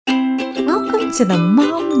Welcome to the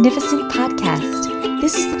Momnificent Podcast.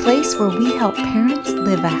 This is the place where we help parents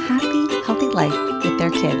live a happy, healthy life with their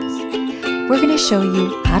kids. We're going to show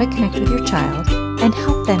you how to connect with your child and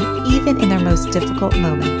help them even in their most difficult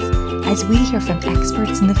moments as we hear from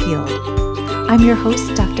experts in the field. I'm your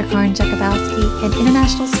host, Dr. Karin Jakubowski, an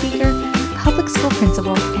international speaker, public school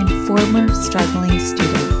principal, and former struggling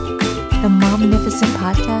student. The Momnificent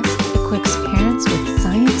Podcast equips parents with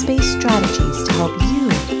science-based strategies to help you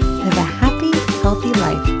live a happy, healthy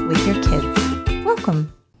life with your kids.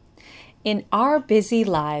 Welcome. In our busy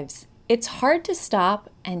lives, it's hard to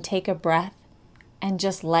stop and take a breath and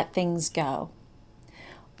just let things go.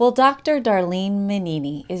 Well, Dr. Darlene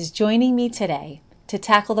Manini is joining me today to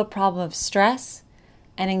tackle the problem of stress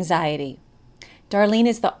and anxiety. Darlene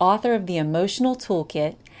is the author of the Emotional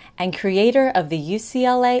Toolkit and creator of the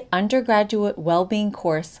UCLA undergraduate well-being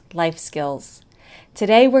course, Life Skills.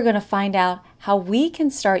 Today, we're going to find out how we can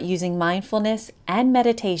start using mindfulness and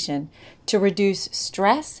meditation to reduce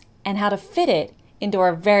stress and how to fit it into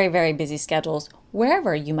our very, very busy schedules,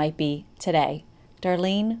 wherever you might be today.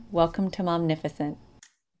 Darlene, welcome to Momnificent.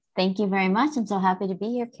 Thank you very much. I'm so happy to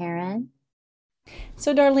be here, Karen.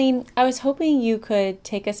 So, Darlene, I was hoping you could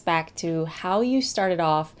take us back to how you started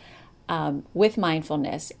off with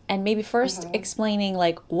mindfulness, and maybe first explaining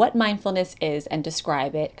like what mindfulness is and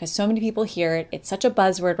describe it, because so many people hear it. It's such a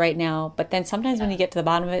buzzword right now, but then sometimes when you get to the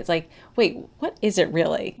bottom of it, it's like, wait, what is it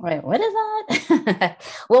really? Right. What is that?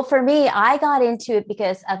 Well, for me, I got into it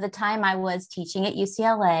because at the time I was teaching at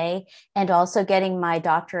UCLA and also getting my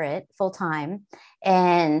doctorate full time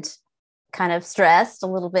and kind of stressed a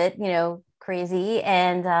little bit, crazy.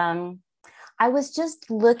 And I was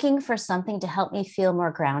just looking for something to help me feel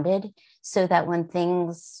more grounded so that when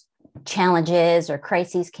challenges or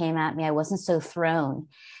crises came at me, I wasn't so thrown.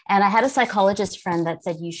 And I had a psychologist friend that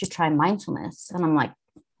said, you should try mindfulness. And I'm like,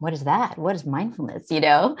 what is that? What is mindfulness?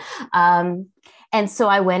 And so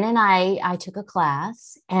I went and I took a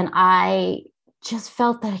class and I just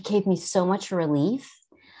felt that it gave me so much relief.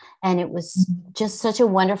 And it was just such a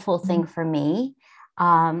wonderful thing for me.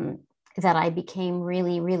 That I became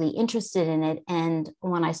really, really interested in it. And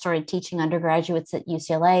when I started teaching undergraduates at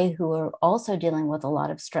UCLA who were also dealing with a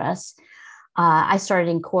lot of stress, I started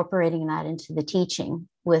incorporating that into the teaching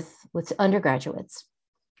with undergraduates.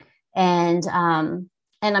 And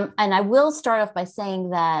I will start off by saying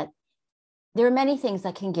that there are many things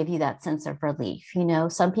that can give you that sense of relief.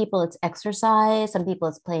 Some people it's exercise, some people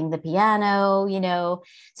it's playing the piano,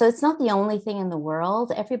 so it's not the only thing in the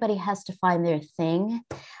world. Everybody has to find their thing.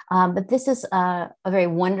 But this is a very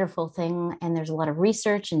wonderful thing. And there's a lot of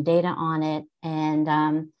research and data on it.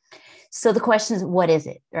 And so the question is, what is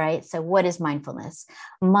it, right? So what is mindfulness?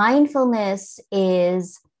 Mindfulness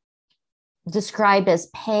is described as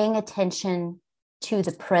paying attention to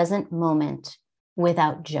the present moment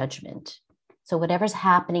without judgment. So whatever's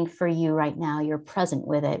happening for you right now, you're present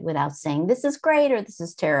with it without saying, this is great or this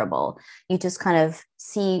is terrible. You just kind of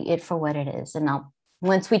see it for what it is. And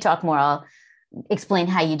once we talk more, I'll explain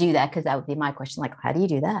how you do that, because that would be my question. Like, how do you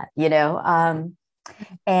do that?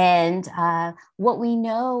 And what we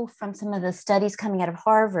know from some of the studies coming out of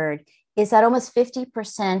Harvard is that almost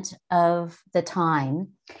 50% of the time,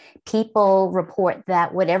 people report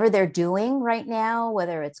that whatever they're doing right now,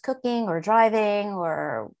 whether it's cooking or driving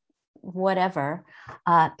or whatever,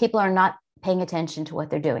 people are not paying attention to what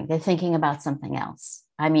they're doing. They're thinking about something else.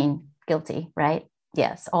 I mean, guilty, right?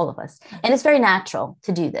 Yes, all of us. And it's very natural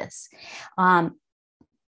to do this.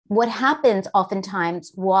 What happens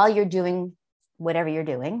oftentimes while you're doing whatever you're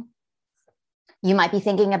doing, you might be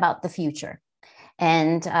thinking about the future.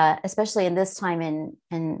 And especially in this time in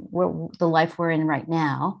the life we're in right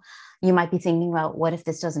now, you might be thinking about, what if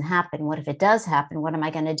this doesn't happen? What if it does happen? What am I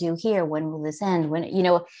going to do here? When will this end?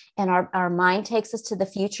 And our mind takes us to the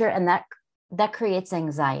future, and that creates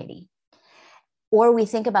anxiety. Or we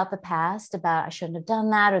think about the past, about I shouldn't have done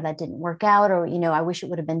that, or that didn't work out, or, I wish it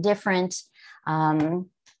would have been different. And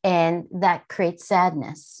that creates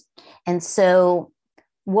sadness. And so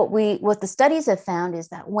what the studies have found is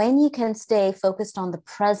that when you can stay focused on the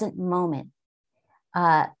present moment,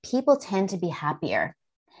 people tend to be happier.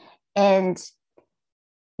 And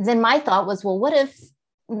then my thought was, well, what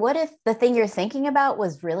if the thing you're thinking about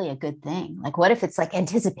was really a good thing? Like, what if it's like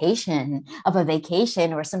anticipation of a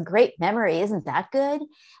vacation or some great memory? Isn't that good?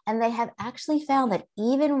 And they have actually found that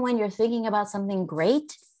even when you're thinking about something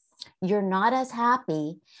great, you're not as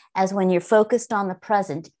happy as when you're focused on the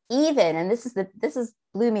present, even, and this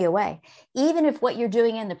blew me away, even if what you're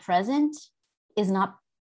doing in the present is not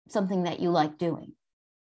something that you like doing.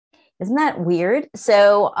 Isn't that weird?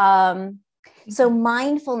 So So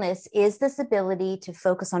mindfulness is this ability to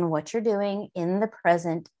focus on what you're doing in the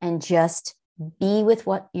present and just be with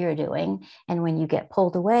what you're doing. And when you get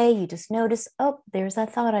pulled away, you just notice, oh, there's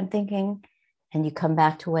that thought I'm thinking, and you come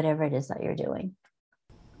back to whatever it is that you're doing.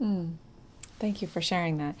 Thank you for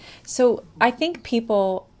sharing that. So I think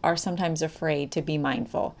people are sometimes afraid to be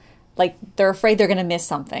mindful. Like they're afraid they're going to miss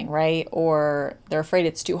something, right? Or they're afraid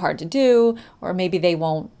it's too hard to do, or maybe they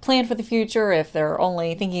won't plan for the future if they're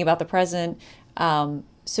only thinking about the present.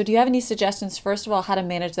 So do you have any suggestions, first of all, how to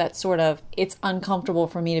manage that sort of, it's uncomfortable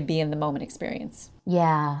for me to be in the moment experience?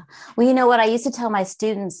 Yeah. Well, you know what I used to tell my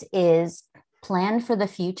students is plan for the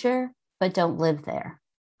future, but don't live there.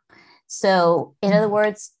 So, in other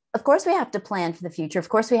words, of course, we have to plan for the future. Of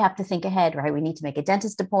course, we have to think ahead, right? We need to make a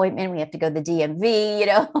dentist appointment. We have to go to the DMV,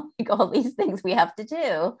 like all these things we have to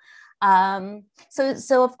do.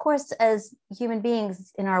 So of course, as human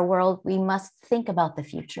beings in our world, we must think about the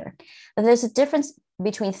future. But there's a difference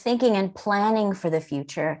between thinking and planning for the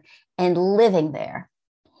future and living there.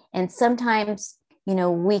 And sometimes,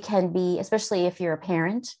 we can be, especially if you're a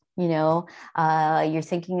parent, you're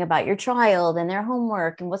thinking about your child and their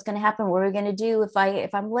homework and what's going to happen. What are we going to do if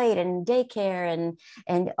I'm late and daycare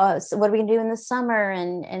and so what are we going to do in the summer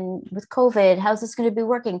and with COVID, how's this going to be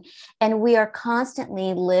working? And we are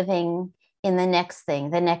constantly living in the next thing,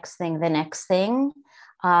 the next thing, the next thing.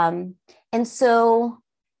 And so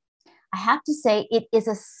I have to say it is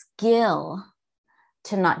a skill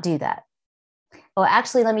to not do that. Oh,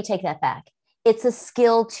 actually, let me take that back. It's a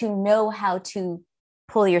skill to know how to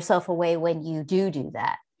pull yourself away when you do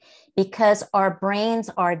that, because our brains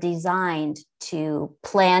are designed to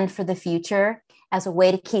plan for the future as a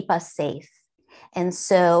way to keep us safe. And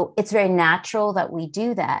so it's very natural that we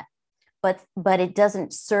do that, but it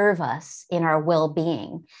doesn't serve us in our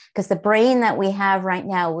well-being, because the brain that we have right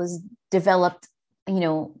now was developed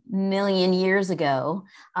million years ago.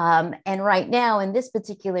 And right now in this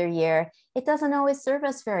particular year, it doesn't always serve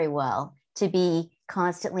us very well to be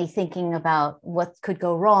constantly thinking about what could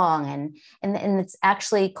go wrong. And it's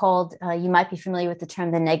actually called, you might be familiar with the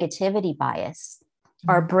term, the negativity bias. Mm-hmm.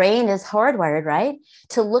 Our brain is hardwired, right,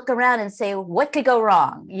 to look around and say, what could go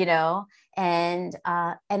wrong, and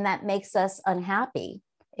that makes us unhappy.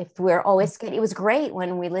 If we're always scared. It was great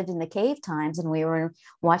when we lived in the cave times and we were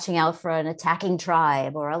watching out for an attacking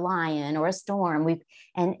tribe or a lion or a storm.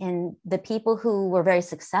 And the people who were very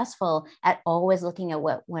successful at always looking at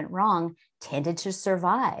what went wrong tended to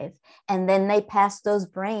survive. And then they passed those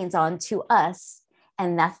brains on to us.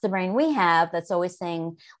 And that's the brain we have that's always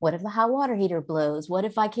saying, what if the hot water heater blows? What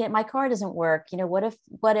if my car doesn't work? What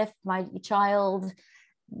if my child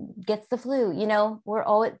gets the flu?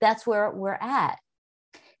 That's where we're at.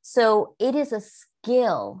 So it is a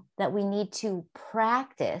skill that we need to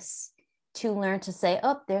practice to learn to say,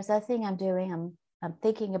 oh, there's that thing I'm doing. I'm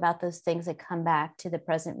thinking about those things that come back to the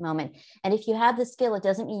present moment. And if you have the skill, it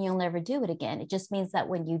doesn't mean you'll never do it again. It just means that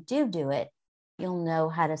when you do it, you'll know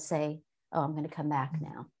how to say, oh, I'm going to come back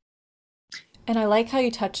now. And I like how you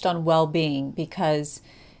touched on well-being, because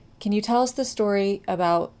can you tell us the story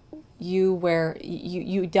about you where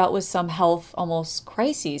you dealt with some health almost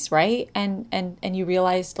crises, right? And you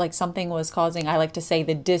realized like something was causing, I like to say,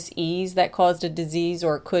 the dis-ease that caused a disease,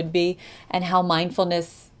 or it could be, and how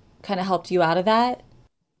mindfulness kind of helped you out of that?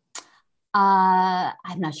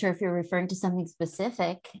 I'm not sure if you're referring to something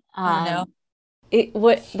specific. No.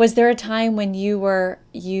 What was there a time when you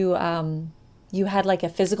had like a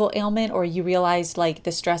physical ailment, or you realized like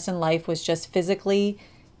the stress in life was just physically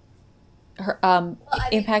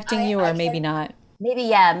impacting you, or maybe not? Maybe,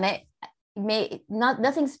 yeah,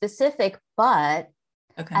 nothing specific, but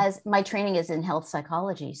okay. As my training is in health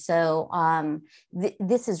psychology. So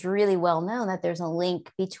this is really well known that there's a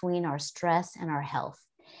link between our stress and our health.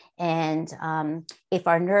 And if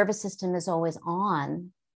our nervous system is always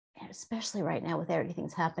on, especially right now with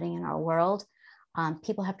everything's happening in our world,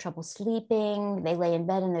 people have trouble sleeping. They lay in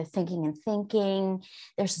bed and they're thinking.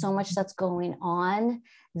 There's so much that's going on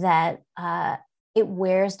that it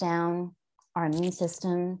wears down our immune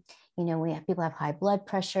system. People have high blood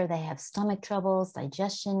pressure. They have stomach troubles,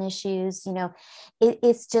 digestion issues.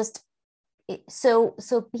 It's just so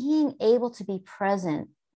being able to be present.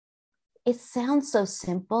 It sounds so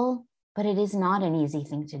simple, but it is not an easy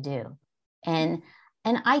thing to do. And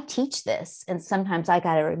I teach this, and sometimes I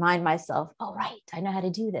got to remind myself, oh, right, I know how to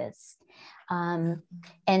do this.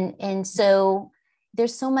 And so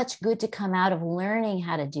there's so much good to come out of learning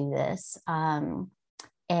how to do this.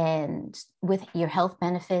 And with your health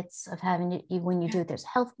benefits of having it, when you do it, there's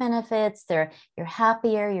health benefits. You're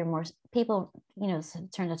happier, you're more people,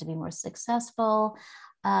 it turns out to be more successful.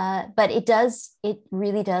 But it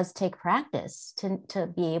really does take practice to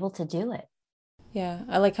be able to do it. Yeah,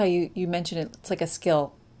 I like how you mentioned it. It's like a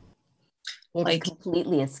skill. It is Like,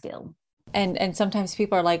 completely a skill. And sometimes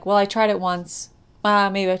people are like, well, I tried it once.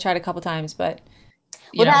 Maybe I tried a couple times, but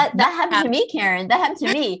Well, that not happened to happen. me, Karen. That happened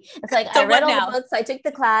to me. It's like I So read what all the now? books, I took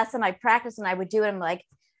the class, and I practiced, and I would do it. I'm like,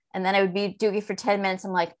 and then I would be doing it for 10 minutes.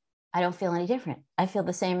 I'm like, I don't feel any different. I feel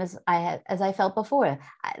the same as I felt before.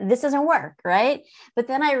 This doesn't work, right? But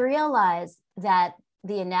then I realized that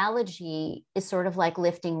the analogy is sort of like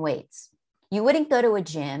lifting weights. You wouldn't go to a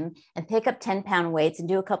gym and pick up 10-pound weights and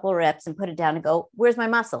do a couple of reps and put it down and go, where's my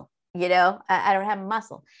muscle? I don't have a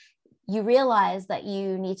muscle. You realize that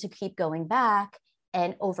you need to keep going back.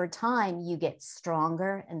 And over time, you get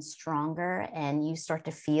stronger and stronger, and you start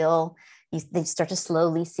to feel, they start to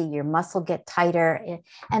slowly see your muscle get tighter.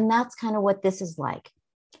 And that's kind of what this is like.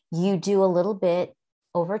 You do a little bit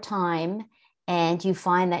over time, and you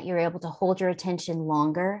find that you're able to hold your attention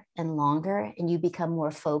longer and longer, and you become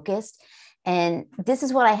more focused. And this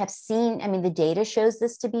is what I have seen. I mean, the data shows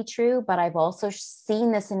this to be true, but I've also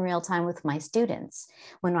seen this in real time with my students.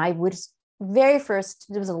 When I would very first,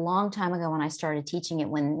 it was a long time ago when I started teaching it,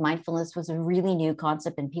 when mindfulness was a really new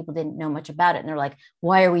concept and people didn't know much about it. And they're like,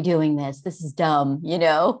 why are we doing this? This is dumb,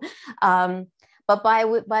 But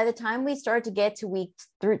by the time we start to get to week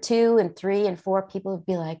 2 and 3 and 4, people would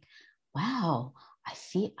be like, wow,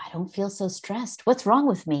 I don't feel so stressed. What's wrong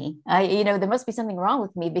with me? There must be something wrong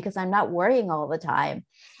with me because I'm not worrying all the time.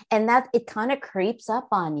 And that it kind of creeps up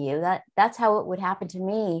on you. That's how it would happen to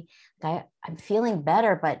me. I'm feeling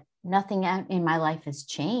better, but nothing in my life has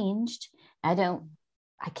changed. I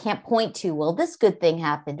can't point to, well, this good thing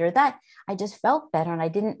happened or that. I just felt better and I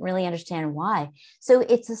didn't really understand why. So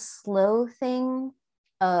it's a slow thing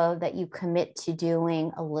that you commit to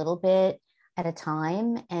doing a little bit at a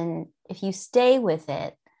time. And if you stay with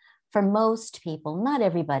it, for most people, not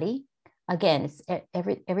everybody, again, it's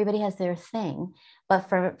everybody has their thing, but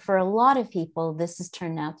for a lot of people, this has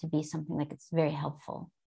turned out to be something like it's very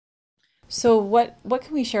helpful. so what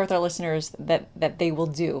can we share with our listeners that they will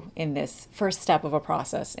do in this first step of a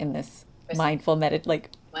process in this mindful like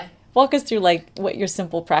What? walk us through like what your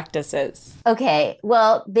simple practice is. Okay,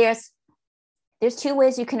 well, there's 2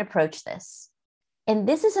 ways you can approach this. And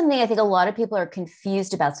this is something I think a lot of people are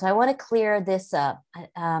confused about. So I want to clear this up.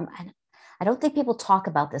 I don't think people talk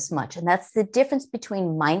about this much. And that's the difference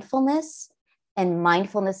between mindfulness and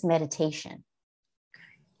mindfulness meditation.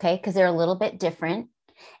 Okay, because they're a little bit different.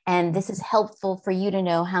 And this is helpful for you to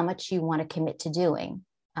know how much you want to commit to doing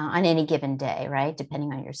on any given day, right?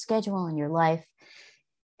 Depending on your schedule and your life.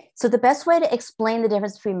 So the best way to explain the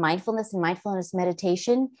difference between mindfulness and mindfulness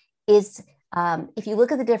meditation is if you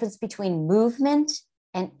look at the difference between movement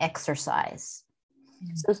and exercise.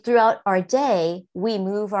 So throughout our day, we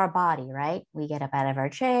move our body, right? We get up out of our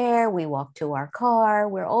chair, we walk to our car,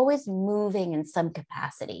 we're always moving in some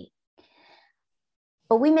capacity.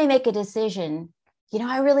 But we may make a decision,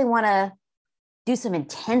 I really want to do some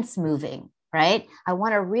intense moving, right? I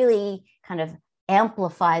want to really kind of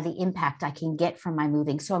amplify the impact I can get from my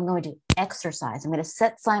moving. So I'm going to exercise. I'm going to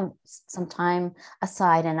set some time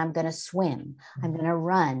aside and I'm going to swim. I'm going to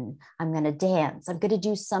run. I'm going to dance. I'm going to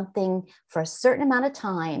do something for a certain amount of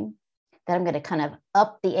time that I'm going to kind of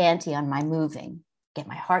up the ante on my moving, get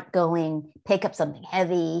my heart going, pick up something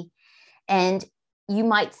heavy. And you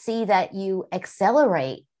might see that you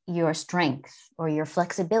accelerate your strength or your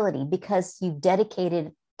flexibility because you've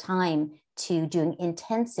dedicated time to doing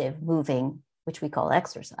intensive moving, which we call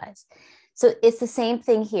exercise. So it's the same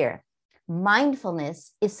thing here.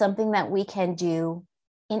 Mindfulness is something that we can do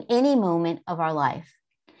in any moment of our life.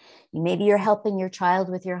 Maybe you're helping your child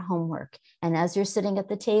with your homework. And as you're sitting at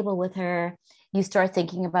the table with her, you start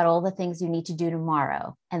thinking about all the things you need to do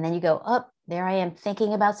tomorrow. And then you go, oh, there I am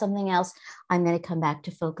thinking about something else. I'm going to come back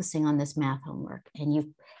to focusing on this math homework. And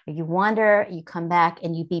you wander, you come back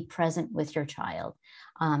and you be present with your child.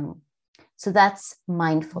 So that's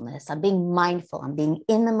mindfulness. I'm being mindful. I'm being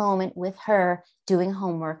in the moment with her doing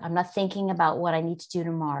homework. I'm not thinking about what I need to do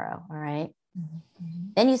tomorrow. All right.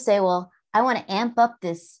 Mm-hmm. Then you say, well, I want to amp up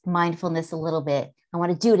this mindfulness a little bit. I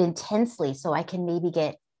want to do it intensely so I can maybe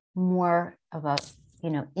get more of a,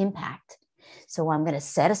 impact. So I'm going to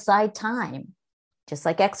set aside time, just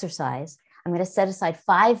like exercise. I'm going to set aside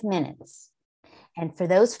 5 minutes. And for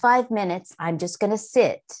those 5 minutes, I'm just going to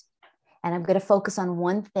sit and I'm going to focus on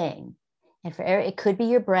one thing. And it could be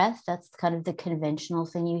your breath. That's kind of the conventional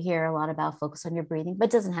thing you hear a lot about, focus on your breathing, but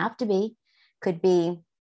it doesn't have to be. Could be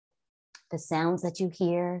the sounds that you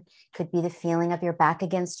hear, could be the feeling of your back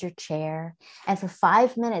against your chair. And for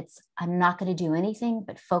 5 minutes, I'm not going to do anything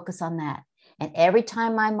but focus on that. And every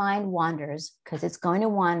time my mind wanders, because it's going to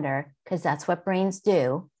wander, because that's what brains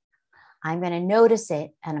do, I'm going to notice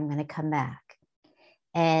it and I'm going to come back.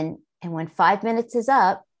 And when 5 minutes is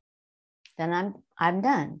up, then I'm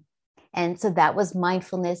done. And so that was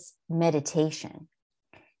mindfulness meditation.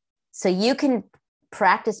 So you can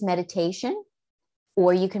practice meditation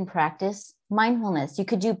or you can practice mindfulness. You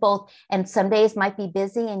could do both. And some days might be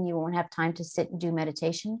busy and you won't have time to sit and do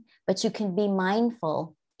meditation, but you can be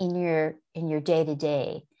mindful in your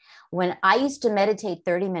day-to-day. When I used to meditate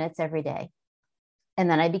 30 minutes every day, and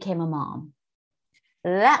then I became a mom,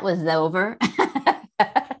 that was over.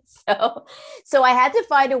 So I had to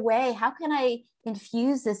find a way, how can I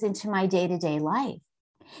infuse this into my day-to-day life?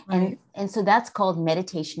 Right. And so that's called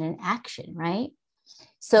meditation in action, right?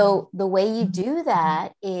 So the way you do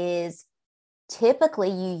that is typically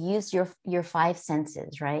you use your five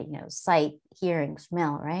senses, right? Sight, hearing,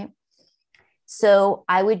 smell, right? So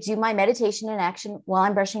I would do my meditation in action while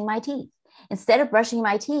I'm brushing my teeth. Instead of brushing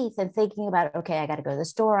my teeth and thinking about, okay, I got to go to the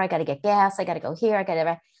store, I got to get gas, I got to go here,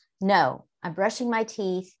 no, I'm brushing my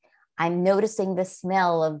teeth. I'm noticing the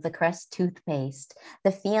smell of the Crest toothpaste,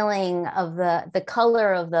 the feeling of the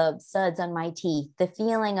color of the suds on my teeth, the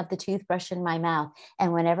feeling of the toothbrush in my mouth.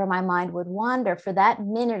 And whenever my mind would wander for that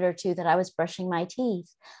minute or two that I was brushing my teeth,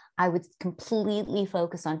 I would completely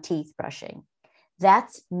focus on teeth brushing.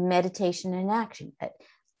 That's meditation in action.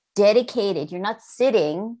 Dedicated. You're not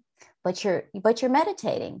sitting, but you're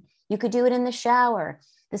meditating. You could do it in the shower.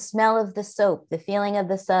 The smell of the soap, the feeling of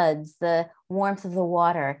the suds, the warmth of the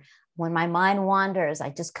water. When my mind wanders,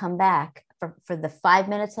 I just come back. For the 5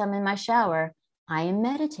 minutes I'm in my shower, I am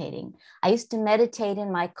meditating. I used to meditate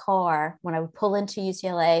in my car when I would pull into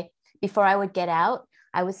UCLA. Before I would get out,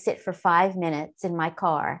 I would sit for 5 minutes in my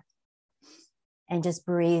car and just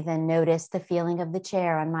breathe and notice the feeling of the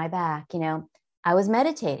chair on my back. I was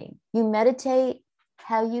meditating. You meditate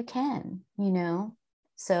how you can,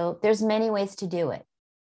 So there's many ways to do it.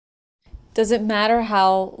 Does it matter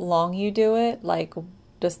how long you do it? Like,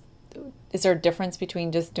 is there a difference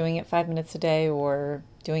between just doing it 5 minutes a day or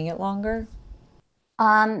doing it longer?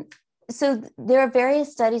 So there are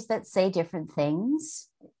various studies that say different things.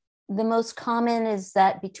 The most common is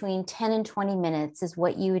that between 10 and 20 minutes is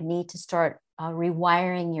what you would need to start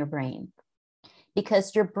rewiring your brain,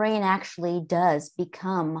 because your brain actually does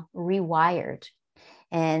become rewired.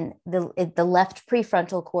 And the left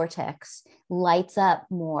prefrontal cortex lights up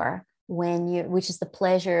more which is the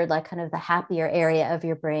pleasure, like kind of the happier area of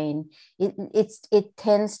your brain. It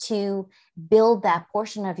tends to build that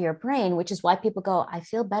portion of your brain, which is why people go, I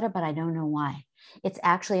feel better, but I don't know why. It's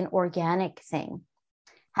actually an organic thing.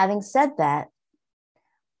 Having said that,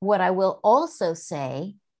 what I will also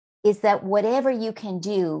say is that whatever you can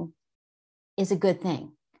do is a good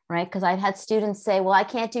thing, right? Because I've had students say, well, I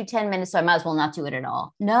can't do 10 minutes, so I might as well not do it at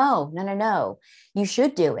all. No. You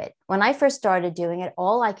should do it. When I first started doing it,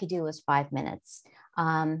 all I could do was 5 minutes.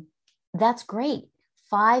 That's great.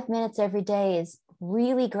 5 minutes every day is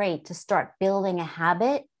really great to start building a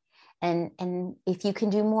habit. And if you can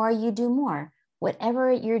do more, you do more.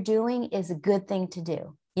 Whatever you're doing is a good thing to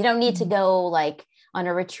do. You don't need to go like on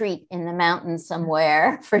a retreat in the mountains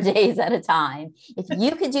somewhere for days at a time. If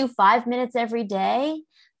you could do 5 minutes every day,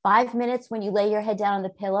 5 minutes when you lay your head down on the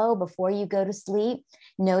pillow before you go to sleep,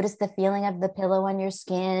 notice the feeling of the pillow on your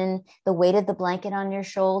skin, the weight of the blanket on your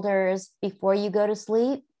shoulders before you go to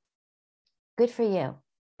sleep. Good for you.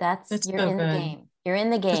 You're so in the game. You're in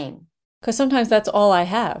the game. Because sometimes that's all I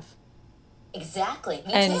have. Exactly.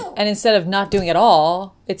 Me too. And instead of not doing it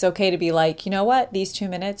all, it's okay to be like, you know what, these 2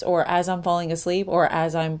 minutes, or as I'm falling asleep, or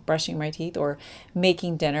as I'm brushing my teeth, or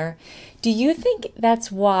making dinner. Do you think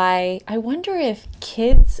that's why, I wonder if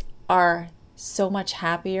kids are so much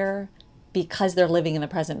happier because they're living in the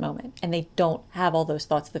present moment and they don't have all those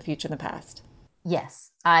thoughts of the future and the past?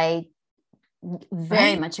 Yes, I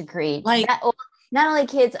very much agree. Not only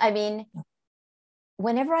kids, I mean,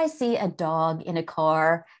 whenever I see a dog in a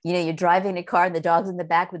car, you're driving a car and the dog's in the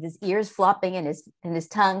back with his ears flopping and his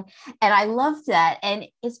tongue. And I love that. And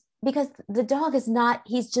it's because the dog is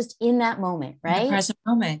he's just in that moment, right? In the present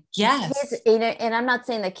moment. Yes. Kids, and I'm not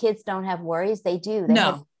saying that kids don't have worries. They do.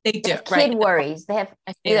 They do. Kid worries. They have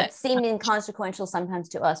that seem inconsequential sometimes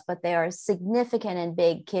to us, but they are significant and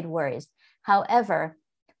big kid worries. However,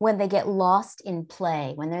 when they get lost in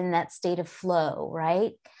play, when they're in that state of flow,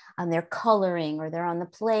 right? They're coloring, or they're on the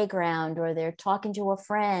playground, or they're talking to a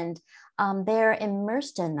friend. They're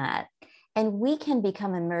immersed in that. And we can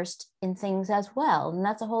become immersed in things as well. And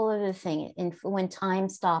that's a whole other thing. And when time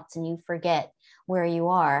stops and you forget where you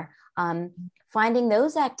are, finding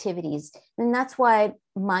those activities. And that's why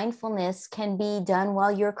mindfulness can be done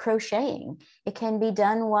while you're crocheting. It can be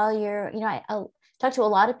done while you're, I talk to a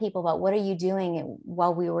lot of people about what are you doing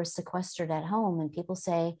while we were sequestered at home. And people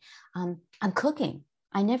say, I'm cooking.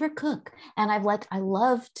 I never cook. And I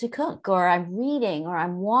love to cook, or I'm reading, or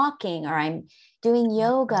I'm walking, or I'm doing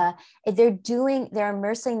yoga. They're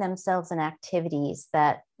immersing themselves in activities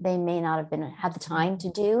that they may not have had the time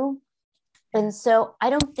to do. And so I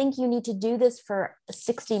don't think you need to do this for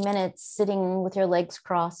 60 minutes sitting with your legs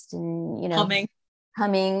crossed and,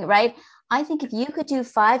 humming, right? I think if you could do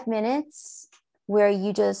 5 minutes where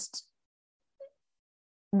you just,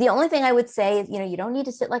 the only thing I would say is, you don't need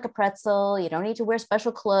to sit like a pretzel. You don't need to wear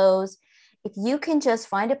special clothes. If you can just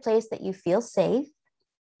find a place that you feel safe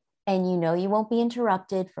and you won't be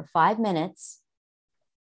interrupted for 5 minutes,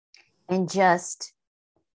 and just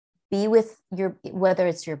be with whether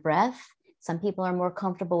it's your breath. Some people are more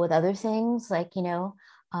comfortable with other things, like,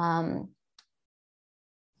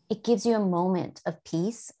 it gives you a moment of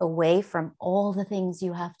peace away from all the things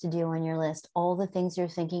you have to do on your list, all the things you're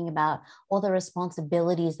thinking about, all the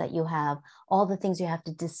responsibilities that you have, all the things you have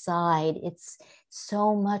to decide. It's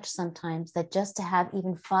so much sometimes that just to have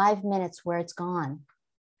even 5 minutes where it's gone,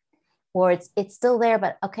 or it's still there,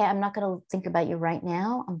 but okay, I'm not going to think about you right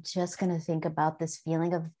now. I'm just going to think about this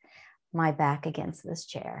feeling of my back against this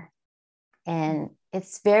chair. And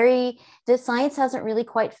the science hasn't really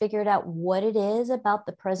quite figured out what it is about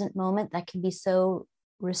the present moment that can be so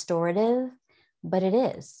restorative, but it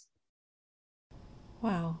is.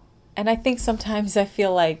 Wow. And I think sometimes I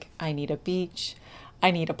feel like I need a beach, I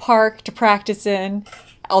need a park to practice in.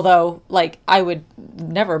 Although, like, I would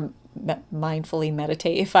never mindfully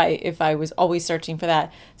meditate if I was always searching for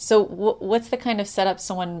that. So what's the kind of setup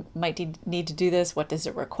someone might need to do this? What does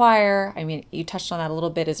it require? I mean, you touched on that a little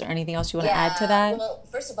bit. Is there anything else you want to add to that? Well,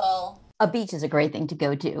 first of all, a beach is a great thing to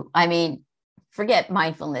go to. I mean, forget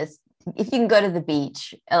mindfulness. If you can go to the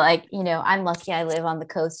beach, like, I'm lucky I live on the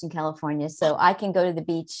coast in California, so I can go to the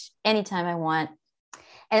beach anytime I want.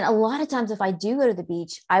 And a lot of times if I do go to the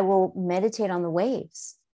beach, I will meditate on the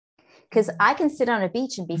waves. Because I can sit on a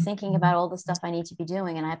beach and be thinking about all the stuff I need to be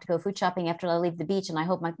doing. And I have to go food shopping after I leave the beach. And I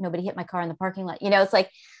hope nobody hit my car in the parking lot. It's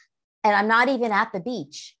like, and I'm not even at the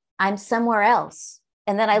beach. I'm somewhere else.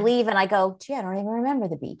 And then I leave and I go, gee, I don't even remember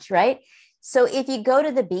the beach, right? So if you go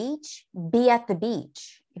to the beach, be at the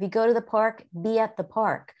beach. If you go to the park, be at the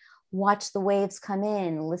park. Watch the waves come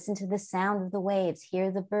in, listen to the sound of the waves,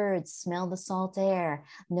 hear the birds, smell the salt air,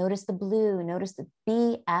 notice the blue,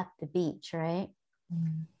 be at the beach, right?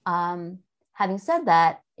 Having said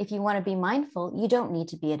that, if you want to be mindful, you don't need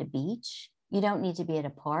to be at a beach. You don't need to be at a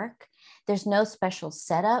park. There's no special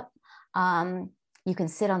setup. You can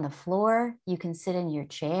sit on the floor. You can sit in your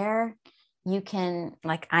chair. You can,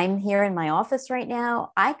 like, I'm here in my office right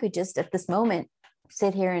now. I could just at this moment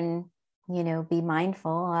sit here and, be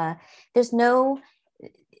mindful. There's no,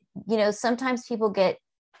 sometimes people get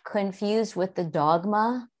confused with the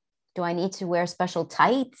dogma. Do I need to wear special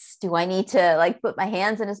tights? Do I need to put my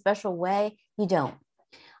hands in a special way? You don't.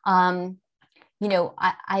 I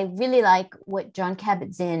really like what Jon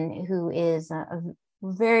Kabat-Zinn, who is a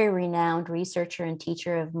very renowned researcher and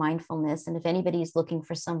teacher of mindfulness. And if anybody's looking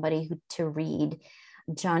for somebody to read,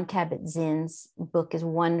 Jon Kabat-Zinn's book is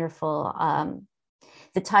wonderful.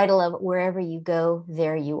 The title of Wherever You Go,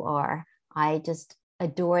 There You Are. I just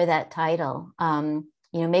adore that title.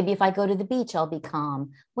 Maybe if I go to the beach, I'll be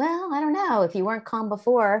calm. Well, I don't know. If you weren't calm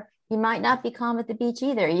before, you might not be calm at the beach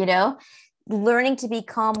either. Learning to be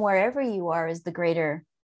calm wherever you are is the greater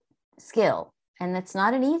skill. And that's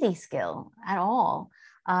not an easy skill at all.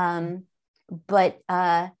 But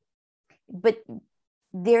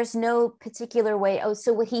there's no particular way. Oh,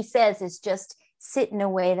 so what he says is just sit in a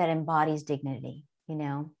way that embodies dignity,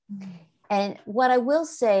 Mm-hmm. And what I will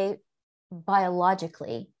say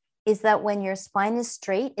biologically is that when your spine is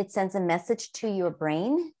straight, it sends a message to your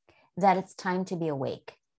brain that it's time to be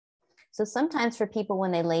awake. So sometimes for people,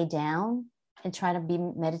 when they lay down and try to be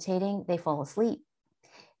meditating, they fall asleep.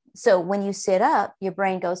 So when you sit up, your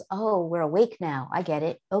brain goes, oh, we're awake now. I get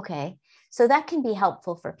it. Okay. So that can be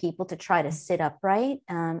helpful for people to try to sit upright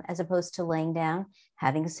as opposed to laying down.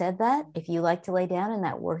 Having said that, if you like to lay down and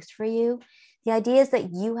that works for you, the idea is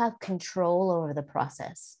that you have control over the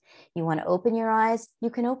process. You want to open your eyes,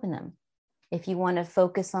 you can open them. If you want to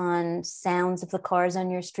focus on sounds of the cars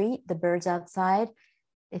on your street, the birds outside,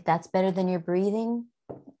 if that's better than your breathing,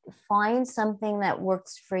 find something that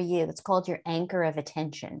works for you. It's called your anchor of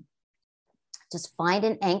attention. Just find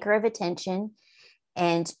an anchor of attention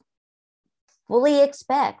and fully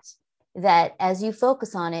expect that as you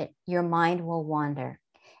focus on it, your mind will wander.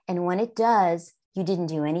 And when it does, you didn't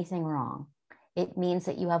do anything wrong. It means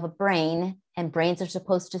that you have a brain, and brains are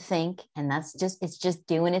supposed to think, and it's just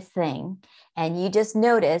doing its thing. And you just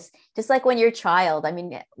notice, just like when you're a child, I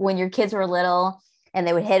mean, when your kids were little and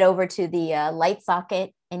they would head over to the light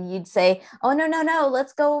socket and you'd say, oh, no,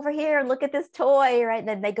 let's go over here and look at this toy, right? And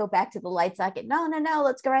then they go back to the light socket. No,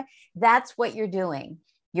 let's go right. That's what you're doing.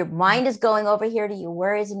 Your mind is going over here to your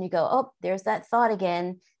worries, and you go, oh, there's that thought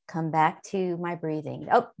again. Come back to my breathing.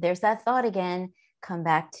 Oh, there's that thought again. Come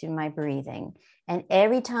back to my breathing. And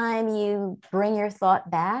every time you bring your thought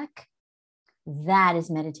back, that is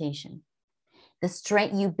meditation. The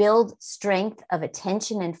strength, you build strength of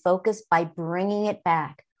attention and focus by bringing it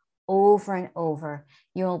back over and over.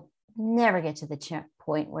 You'll never get to the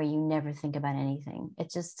point where you never think about anything.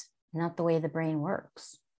 It's just not the way the brain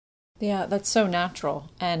works. Yeah, that's so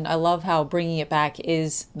natural. And I love how bringing it back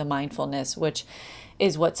is the mindfulness, which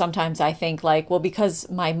is what sometimes I think like, well, because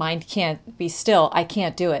my mind can't be still, I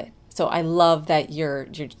can't do it. So I love that you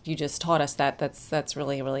just taught us that. That's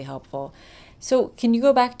really, really helpful. So can you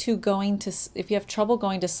go back to if you have trouble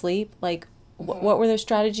going to sleep, like what were those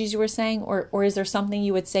strategies you were saying? Or is there something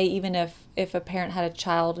you would say, even if a parent had a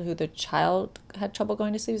child who the child had trouble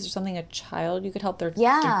going to sleep, is there something a child you could help their?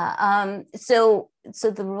 Yeah. So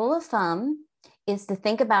the rule of thumb is to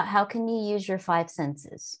think about how can you use your five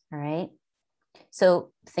senses, all right?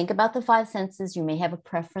 So think about the five senses. You may have a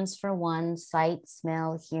preference for one: sight,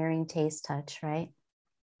 smell, hearing, taste, touch, right?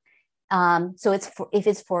 So if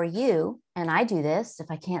it's for you, and I do this,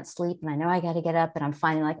 if I can't sleep and I know I got to get up and I'm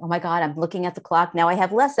finding like, oh my God, I'm looking at the clock. Now I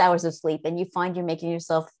have less hours of sleep, and you find you're making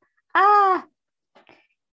yourself,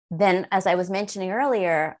 then as I was mentioning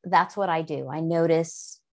earlier, that's what I do. I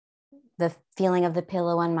notice the feeling of the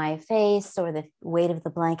pillow on my face or the weight of the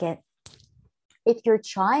blanket. If your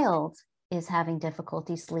child is having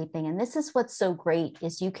difficulty sleeping, and this is what's so great,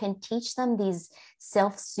 is you can teach them these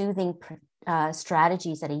self-soothing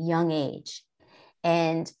strategies at a young age.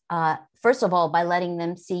 And first of all, by letting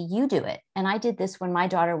them see you do it. And I did this when my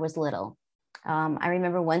daughter was little. I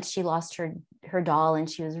remember once she lost her doll and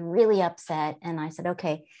she was really upset. And I said,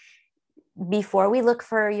 okay, before we look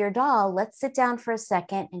for your doll, let's sit down for a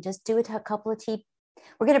second and just do a couple of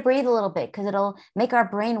we're going to breathe a little bit because it'll make our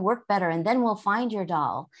brain work better, and then we'll find your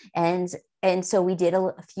doll. And so we did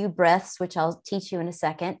a few breaths, which I'll teach you in a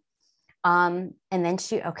second. And then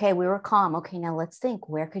we were calm. Okay, now let's think,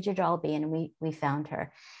 where could your doll be? And we found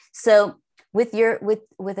her. So with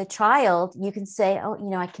a child, you can say, oh,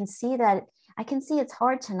 I can see it's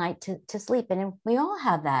hard tonight to sleep. And we all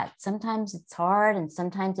have that. Sometimes it's hard and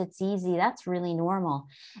sometimes it's easy. That's really normal.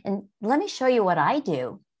 And let me show you what I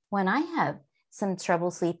do when I have some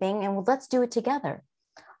trouble sleeping, and let's do it together.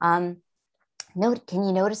 Can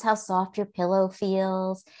you notice how soft your pillow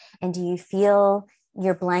feels? And do you feel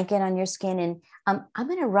your blanket on your skin? And I'm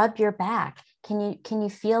going to rub your back. Can you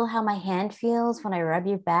feel how my hand feels when I rub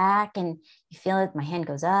your back? And you feel it, my hand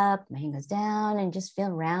goes up, my hand goes down, and just feel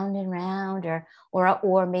round and round.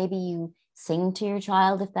 Or maybe you sing to your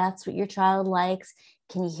child if that's what your child likes.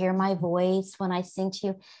 Can you hear my voice when I sing to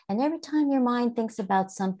you? And every time your mind thinks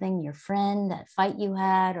about something, your friend, that fight you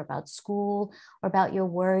had, or about school, or about your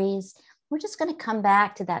worries, we're just going to come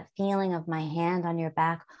back to that feeling of my hand on your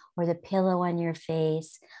back, or the pillow on your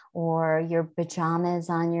face, or your pajamas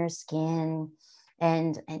on your skin.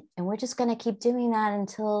 And we're just going to keep doing that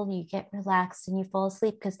until you get relaxed and you fall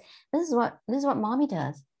asleep, because this is what mommy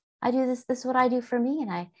does. I do this. This is what I do for me.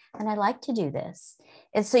 And I like to do this.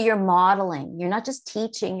 And so you're modeling, you're not just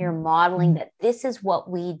teaching, you're modeling that this is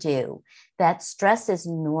what we do, that stress is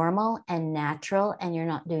normal and natural, and you're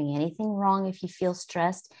not doing anything wrong if you feel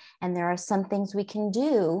stressed. And there are some things we can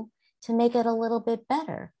do to make it a little bit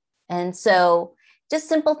better. And so just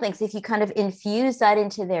simple things, if you kind of infuse that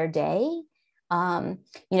into their day,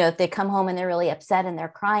 if they come home and they're really upset and they're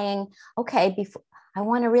crying, okay, I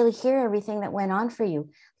want to really hear everything that went on for you.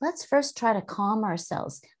 Let's first try to calm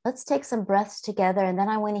ourselves. Let's take some breaths together. And then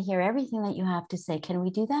I want to hear everything that you have to say. Can we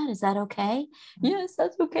do that? Is that okay? Yes,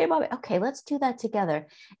 that's okay, Mommy. Okay, let's do that together.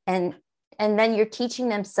 And then you're teaching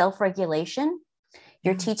them self-regulation.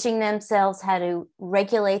 You're teaching themselves how to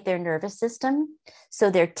regulate their nervous system. So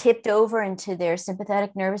they're tipped over into their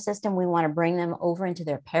sympathetic nervous system. We want to bring them over into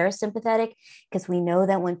their parasympathetic, because we know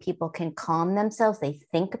that when people can calm themselves, they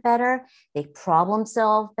think better, they problem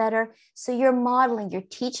solve better. So you're modeling, you're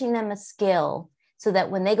teaching them a skill so that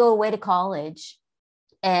when they go away to college,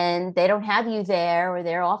 and they don't have you there, or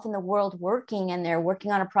they're off in the world working and they're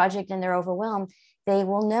working on a project and they're overwhelmed, they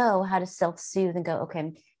will know how to self-soothe and go,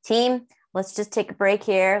 okay, team, let's just take a break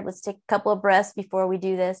here. Let's take a couple of breaths before we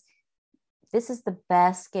do this. This is the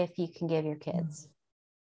best gift you can give your kids.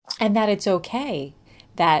 And that it's okay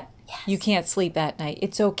that you can't sleep that night.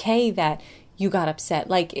 It's okay that you got upset.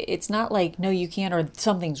 Like, it's not like, no, you can't, or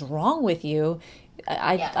something's wrong with you.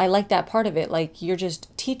 I like that part of it. Like, you're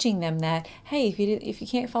just teaching them that, hey, if you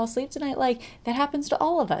can't fall asleep tonight, like, that happens to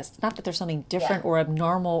all of us. It's not that there's something different or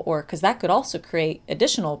abnormal, or because that could also create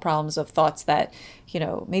additional problems of thoughts that,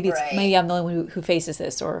 maybe maybe I'm the only one who faces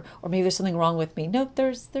this, or maybe there's something wrong with me. Nope,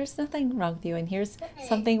 there's nothing wrong with you, and here's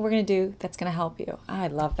something we're gonna do that's gonna help you. I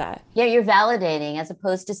love that. Yeah, you're validating as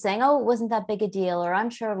opposed to saying, oh, it wasn't that big a deal, or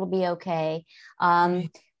I'm sure it'll be okay.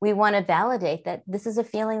 We want to validate that this is a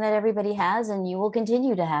feeling that everybody has, and you will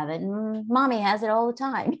continue to have it. And mommy has it all the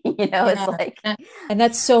time. It's like, and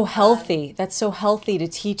that's so healthy. That's so healthy to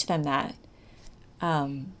teach them that.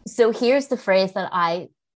 So here's the phrase that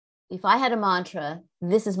if I had a mantra,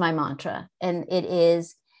 this is my mantra. And it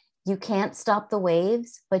is, you can't stop the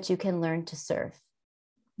waves, but you can learn to surf.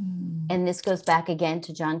 And this goes back again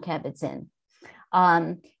to Jon Kabat-Zinn.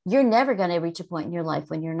 You're never going to reach a point in your life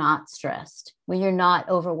when you're not stressed, when you're not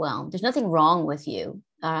overwhelmed. There's nothing wrong with you.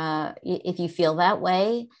 If you feel that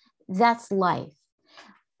way, that's life.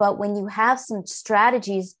 But when you have some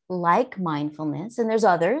strategies like mindfulness, and there's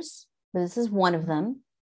others, but this is one of them,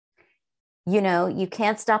 you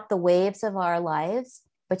can't stop the waves of our lives,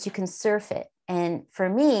 but you can surf it. And for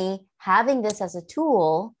me, having this as a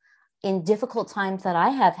tool in difficult times that I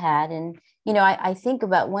have had, and I think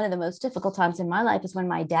about one of the most difficult times in my life is when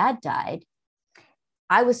my dad died.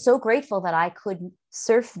 I was so grateful that I could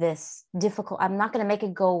surf this difficult. I'm not going to make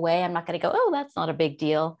it go away. I'm not going to go, oh, that's not a big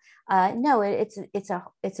deal. No, it's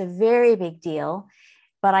a very big deal.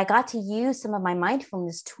 But I got to use some of my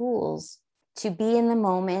mindfulness tools to be in the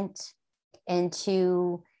moment and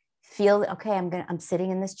to feel, okay, I'm sitting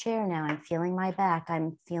in this chair now. I'm feeling my back.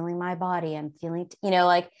 I'm feeling my body. I'm feeling,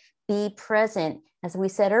 be present. As we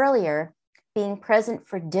said earlier, being present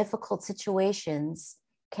for difficult situations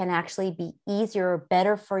can actually be easier or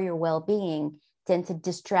better for your well-being than to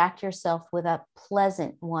distract yourself with a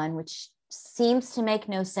pleasant one, which seems to make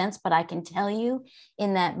no sense. But I can tell you,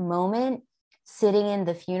 in that moment, sitting in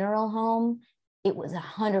the funeral home, it was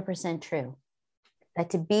 100% true. That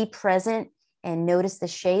to be present and notice the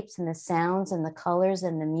shapes and the sounds and the colors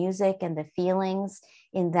and the music and the feelings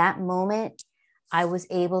in that moment, I was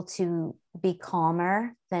able to be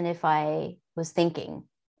calmer than if I was thinking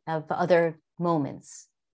of other moments.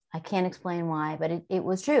 I can't explain why, but it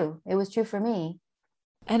was true. It was true for me.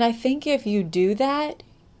 And I think if you do that,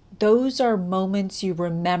 those are moments you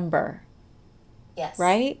remember. Yes.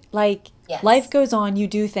 Right? Like, yes. Life goes on, you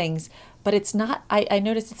do things, but it's not, I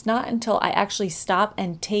noticed it's not until I actually stop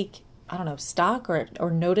and take, stock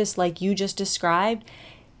or notice, like you just described,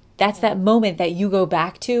 that's that moment that you go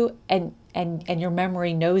back to and your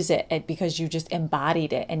memory knows it because you just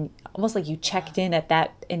embodied it, and almost like you checked in at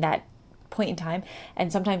that point in time.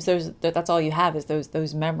 And sometimes that's all you have is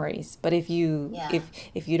those memories. But if you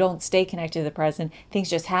don't stay connected to the present, things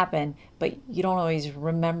just happen, but you don't always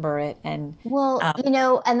remember it. And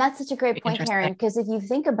and that's such a great point, Karen, because if you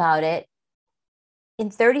think about it, in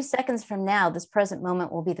 30 seconds from now, this present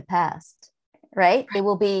moment will be the past, right? It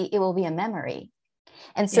will be a memory.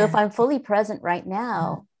 And so if I'm fully present right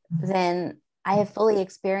now, then I have fully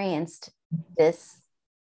experienced this.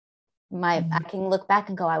 I can look back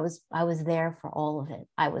and go, I was there for all of it.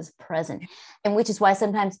 I was present. And which is why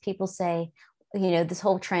sometimes people say, this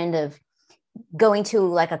whole trend of going to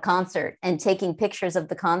like a concert and taking pictures of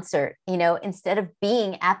the concert, instead of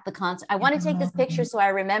being at the concert, I want to take this picture so I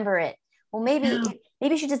remember it. Well, maybe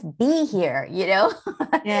you should just be here,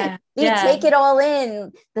 take it all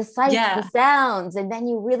in, the sights, the sounds, and then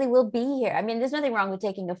you really will be here. I mean, there's nothing wrong with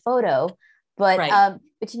taking a photo, but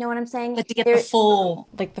but you know what I'm saying? But to get the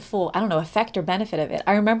full, I don't know, effect or benefit of it.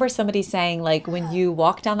 I remember somebody saying, like, when you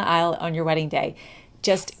walk down the aisle on your wedding day,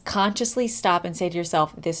 just consciously stop and say to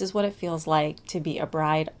yourself, this is what it feels like to be a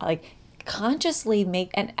bride. Like, consciously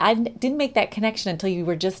and I didn't make that connection until you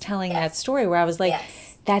were just telling that story, where I was like,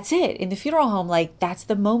 that's it. In the funeral home, like, that's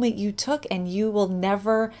the moment you took, and you will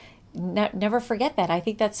never forget that. I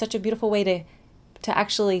think that's such a beautiful way to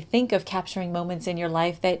actually think of capturing moments in your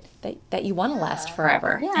life that you want to last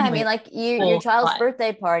forever. Yeah, anyway, I mean, like your child's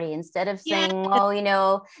birthday party, instead of saying,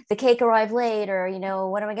 the cake arrived late, or,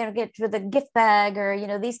 what am I going to get for the gift bag,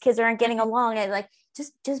 or, these kids aren't getting along. And like,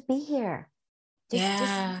 just be here.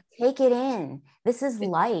 Just take it in. This is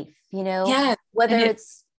life, whether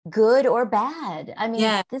it's good or bad. I mean,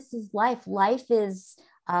 Yeah. this is life. Life is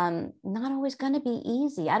not always going to be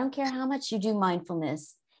easy. I don't care how much you do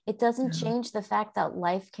mindfulness. It doesn't No. change the fact that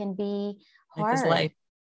life can be Life is hard, life.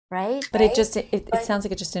 right? But it just it sounds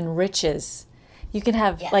like it just enriches. You can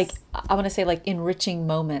have like, Yes. I want to say, like, enriching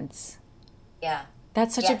moments. Yeah.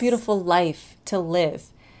 That's such a Yes. beautiful life to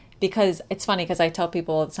live. Because it's funny, because I tell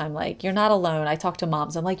people all the time, like, you're not alone. I talk to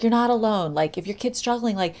moms. I'm like, you're not alone. Like, if your kid's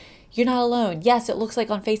struggling, like, you're not alone. Yes, it looks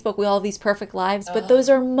like on Facebook we all have these perfect lives, but those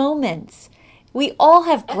are moments. We all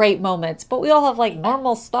have great moments, but we all have like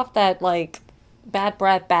normal stuff that, like, bad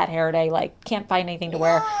breath, bad hair day, like can't find anything to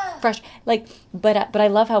wear, Yeah. fresh, like. But I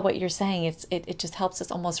love how what you're saying. It just helps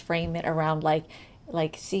us almost frame it around like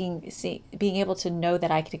seeing being able to know that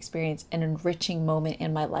I could experience an enriching moment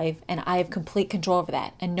in my life, and I have complete control over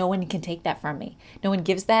that, and no one can take that from me. No one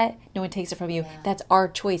gives that, no one takes it from you. That's our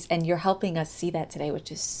choice, and you're helping us see that today,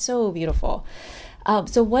 which is so beautiful.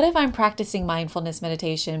 So what if I'm practicing mindfulness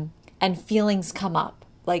meditation and feelings come up?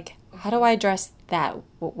 Like, how do I address that?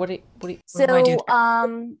 What do I do? So,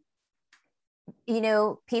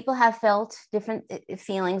 people have felt different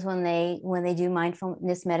feelings when they do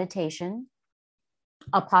mindfulness meditation.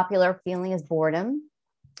 A popular feeling is boredom.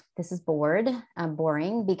 This is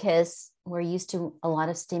boring, because we're used to a lot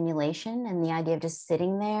of stimulation, and the idea of just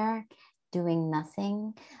sitting there doing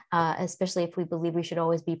nothing, especially if we believe we should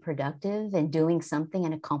always be productive and doing something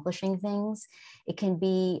and accomplishing things, it can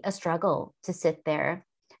be a struggle to sit there,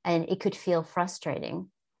 and it could feel frustrating.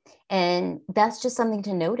 And that's just something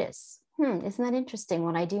to notice. Isn't that interesting?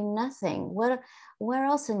 When I do nothing, where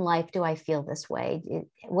else in life do I feel this way?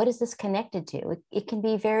 What is this connected to? It can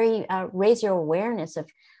be very raise your awareness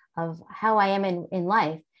of how I am in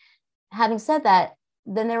life. Having said that,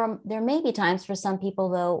 then there may be times for some people,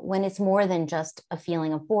 though, when it's more than just a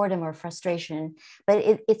feeling of boredom or frustration, but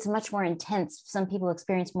it's much more intense. Some people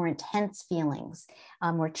experience more intense feelings,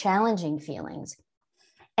 more challenging feelings.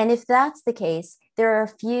 And if that's the case, there are a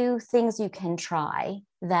few things you can try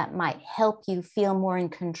that might help you feel more in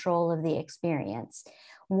control of the experience.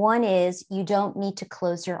 One is, you don't need to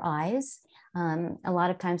close your eyes. A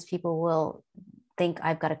lot of times people will think,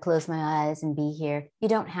 I've got to close my eyes and be here. You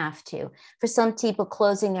don't have to. For some people,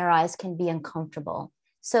 closing their eyes can be uncomfortable.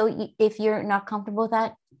 So if you're not comfortable with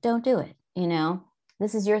that, don't do it.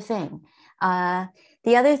 This is your thing.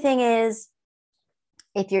 The other thing is,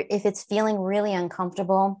 if it's feeling really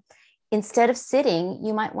uncomfortable, instead of sitting,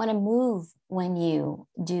 you might want to move when you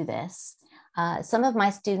do this. Some of my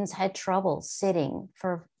students had trouble sitting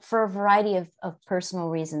for a variety of personal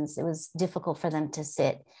reasons. It was difficult for them to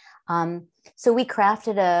sit. So we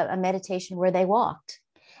crafted a meditation where they walked.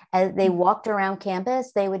 As they walked around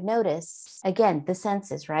campus, they would notice, again, the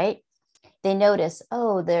senses, right? They notice,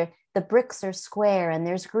 oh, the bricks are square and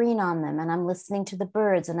there's green on them. And I'm listening to the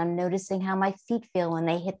birds, and I'm noticing how my feet feel when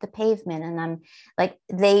they hit the pavement. And I'm like,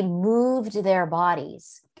 they moved their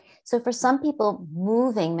bodies. So for some people,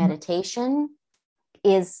 moving meditation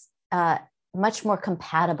is much more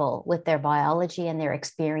compatible with their biology and their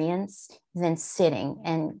experience than sitting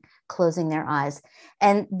and closing their eyes.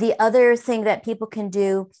 And the other thing that people can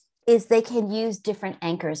do is they can use different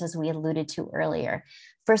anchors, as we alluded to earlier.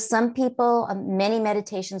 For some people, many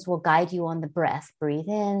meditations will guide you on the breath. Breathe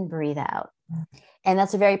in, breathe out. And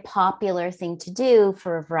that's a very popular thing to do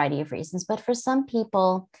for a variety of reasons. But for some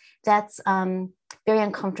people, that's very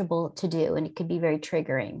uncomfortable to do, and it could be very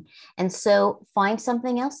triggering. And so find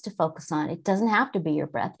something else to focus on. It doesn't have to be your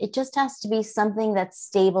breath. It just has to be something that's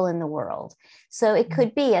stable in the world. So it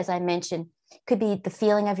could be, as I mentioned, could be the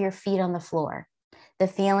feeling of your feet on the floor, the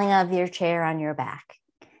feeling of your chair on your back,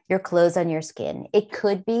 your clothes on your skin. It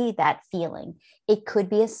could be that feeling. It could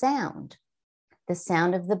be a sound, the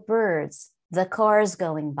sound of the birds, the cars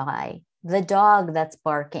going by, the dog that's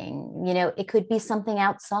barking. It could be something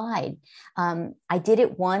outside. I did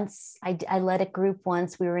it once. I led a group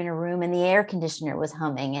once. We were in a room and the air conditioner was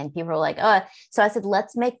humming, and people were like, oh. So I said,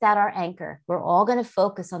 let's make that our anchor. We're all going to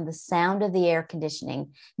focus on the sound of the air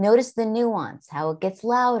conditioning. Notice the nuance, how it gets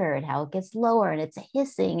louder and how it gets lower, and it's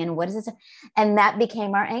hissing, and what is it? And that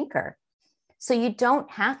became our anchor. So you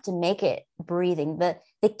don't have to make it breathing. The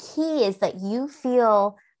key is that you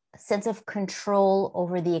feel a sense of control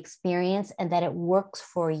over the experience and that it works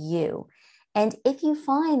for you. And if you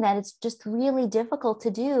find that it's just really difficult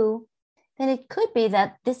to do, then it could be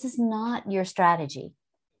that this is not your strategy.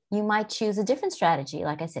 You might choose a different strategy.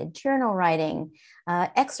 Like I said, journal writing,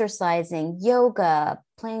 exercising, yoga,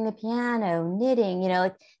 playing the piano, knitting.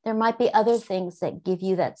 There might be other things that give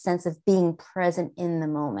you that sense of being present in the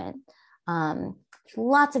moment.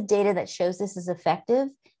 Lots of data that shows this is effective,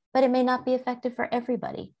 but it may not be effective for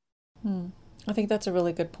everybody. I think that's a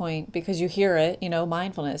really good point because you hear it,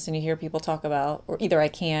 mindfulness, and you hear people talk about, or either I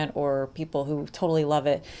can't, or people who totally love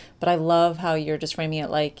it. But I love how you're just framing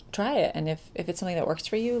it like, try it. And if it's something that works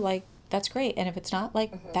for you, like, that's great. And if it's not,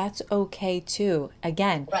 like, that's okay too.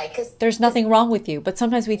 Again, Right, because there's nothing wrong with you. But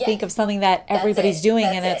sometimes we think of something that everybody's doing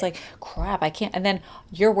and it's like, crap, I can't. And then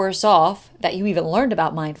you're worse off that you even learned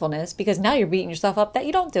about mindfulness because now you're beating yourself up that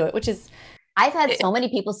you don't do it, which is, I've had so many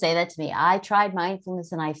people say that to me. I tried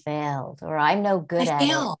mindfulness and I failed, or I'm no good at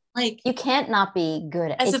it. Like, you can't not be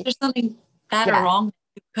good at as it. if there's something bad or wrong that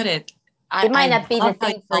you couldn't. It might not be the love how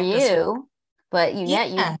thing for felt this. you, but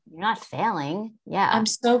Yeah. you're not failing. Yeah. I'm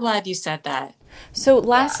so glad you said that. So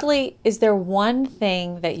lastly, is there one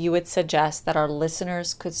thing that you would suggest that our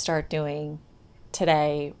listeners could start doing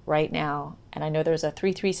today, right now? And I know there's a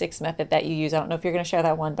 3-3-6 method that you use. I don't know if you're going to share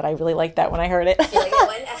that one, but I really liked that when I heard it. You like that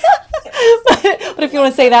one? But if you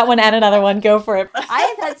want to say that one and another one, go for it. I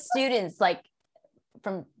have had students like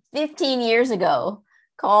from 15 years ago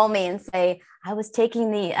call me and say, I was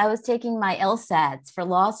taking my LSATs for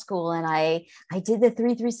law school, and I did the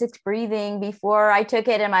 3-3-6 breathing before I took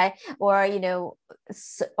it, or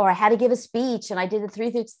I had to give a speech and I did the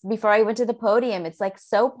 3-3 before I went to the podium. It's like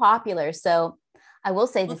so popular. So I will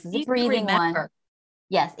say this is a breathing one.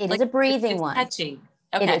 Yes, it is a breathing one. Catchy.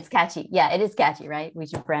 Okay. It is catchy. Yeah, it is catchy, right? We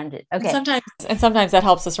should brand it. Okay. And sometimes that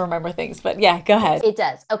helps us remember things, but yeah, go ahead. It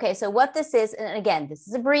does. Okay. So what this is, and again, this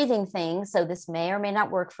is a breathing thing. So this may or may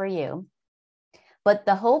not work for you, but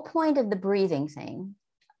the whole point of the breathing thing,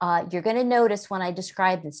 you're going to notice when I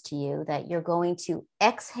describe this to you that you're going to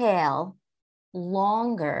exhale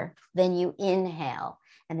longer than you inhale.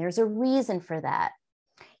 And there's a reason for that.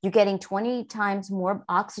 You're getting 20 times more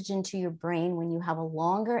oxygen to your brain when you have a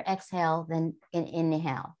longer exhale than an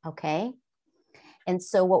inhale, okay? And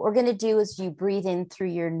so what we're going to do is you breathe in through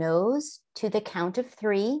your nose to the count of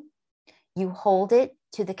 3, you hold it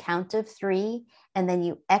to the count of 3, and then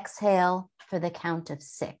you exhale for the count of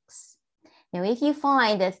 6. Now, if you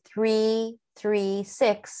find that 3, 3,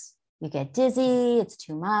 6, you get dizzy, it's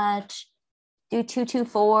too much, do 2, 2,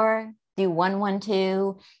 4. Do 1, 1,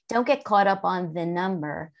 2. Don't get caught up on the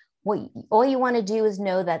number. All you want to do is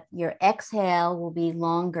know that your exhale will be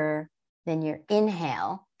longer than your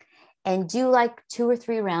inhale, and do like 2 or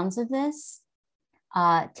 3 rounds of this.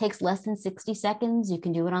 It takes less than 60 seconds. You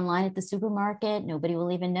can do it online at the supermarket. Nobody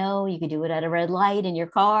will even know. You can do it at a red light in your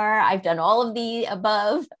car. I've done all of the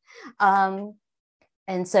above.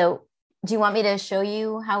 And so do you want me to show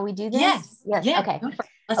you how we do this? Yes. Yeah. Okay.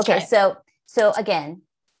 Let's try it. So again,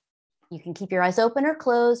 you can keep your eyes open or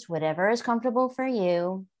closed, whatever is comfortable for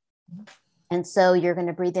you. And so you're going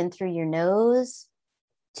to breathe in through your nose,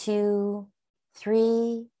 2,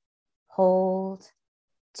 3, hold,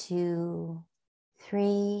 2,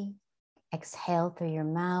 3, exhale through your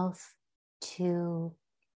mouth, 2,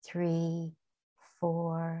 3,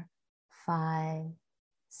 4, 5,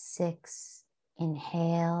 6,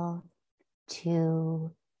 inhale,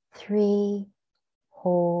 2, 3,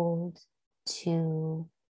 hold, 2,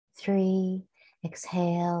 3,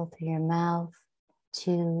 exhale through your mouth,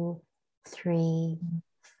 2, 3,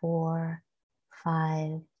 4,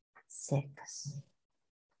 5, 6.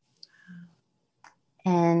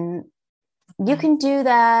 And you can do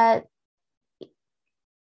that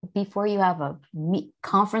before you have a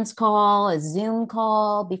conference call, a Zoom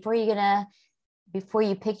call, before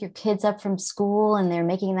you pick your kids up from school and they're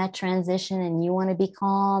making that transition and you want to be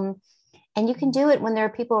calm. And you can do it when there are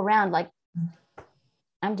people around, like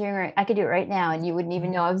I could do it right now and you wouldn't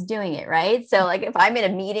even know I was doing it, right? So like if I'm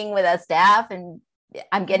in a meeting with a staff and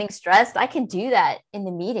I'm getting stressed, I can do that in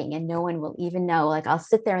the meeting and no one will even know. Like I'll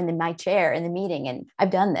sit there in my chair in the meeting, and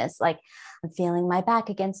I've done this. Like I'm feeling my back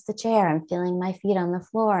against the chair. I'm feeling my feet on the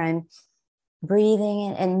floor. I'm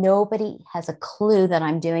breathing, and nobody has a clue that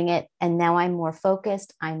I'm doing it. And now I'm more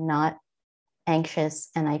focused. I'm not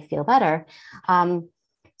anxious and I feel better.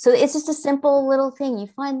 So it's just a simple little thing. You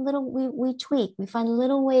find we tweak, we find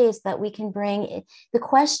little ways that we can bring it. The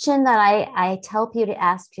question that I tell people to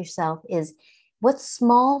ask yourself is, what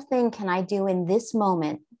small thing can I do in this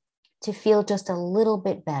moment to feel just a little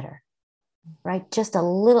bit better, right? Just a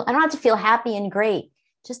little, I don't have to feel happy and great,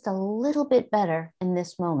 just a little bit better in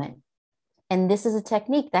this moment. And this is a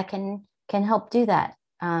technique that can help do that.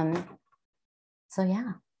 So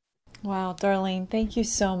yeah. Wow, Darlene, thank you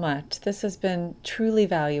so much. This has been truly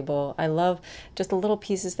valuable. I love just the little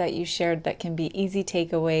pieces that you shared that can be easy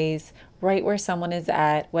takeaways right where someone is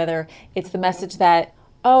at, whether it's the message that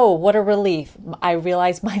oh, what a relief. I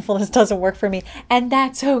realize mindfulness doesn't work for me, and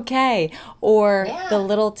that's okay. Or the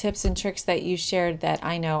little tips and tricks that you shared that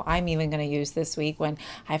I know I'm even going to use this week when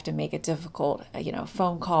I have to make a difficult,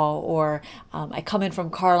 phone call, or I come in from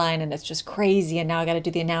Carline and it's just crazy, and now I got to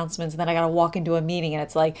do the announcements, and then I got to walk into a meeting, and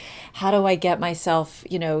it's like, how do I get myself,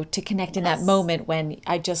 to connect in that moment when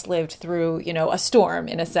I just lived through, a storm,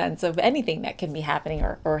 in a sense, of anything that can be happening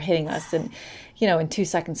or hitting us, and in 2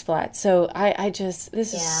 seconds flat. So this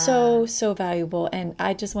is so valuable. And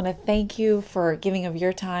I just want to thank you for giving of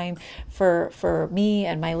your time for me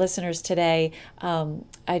and my listeners today.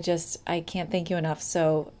 I can't thank you enough.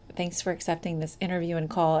 So thanks for accepting this interview and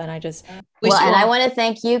call. And I just I want to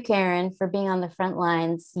thank you, Karen, for being on the front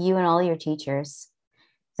lines, you and all your teachers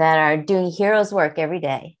that are doing heroes work every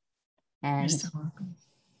day. And you're so welcome.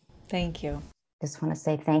 Thank you. Just want to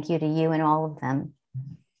say thank you to you and all of them.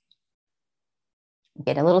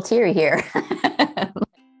 Get a little teary here.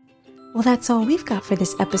 Well, that's all we've got for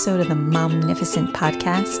this episode of the Momnificent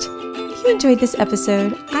podcast. If you enjoyed this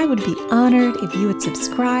episode, I would be honored if you would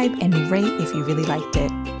subscribe and rate if you really liked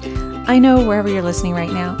it. I know wherever you're listening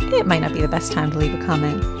right now, it might not be the best time to leave a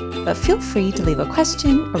comment, but feel free to leave a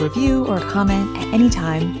question, a review, or a comment at any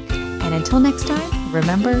time. And until next time,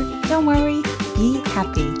 remember, don't worry, be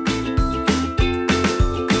happy.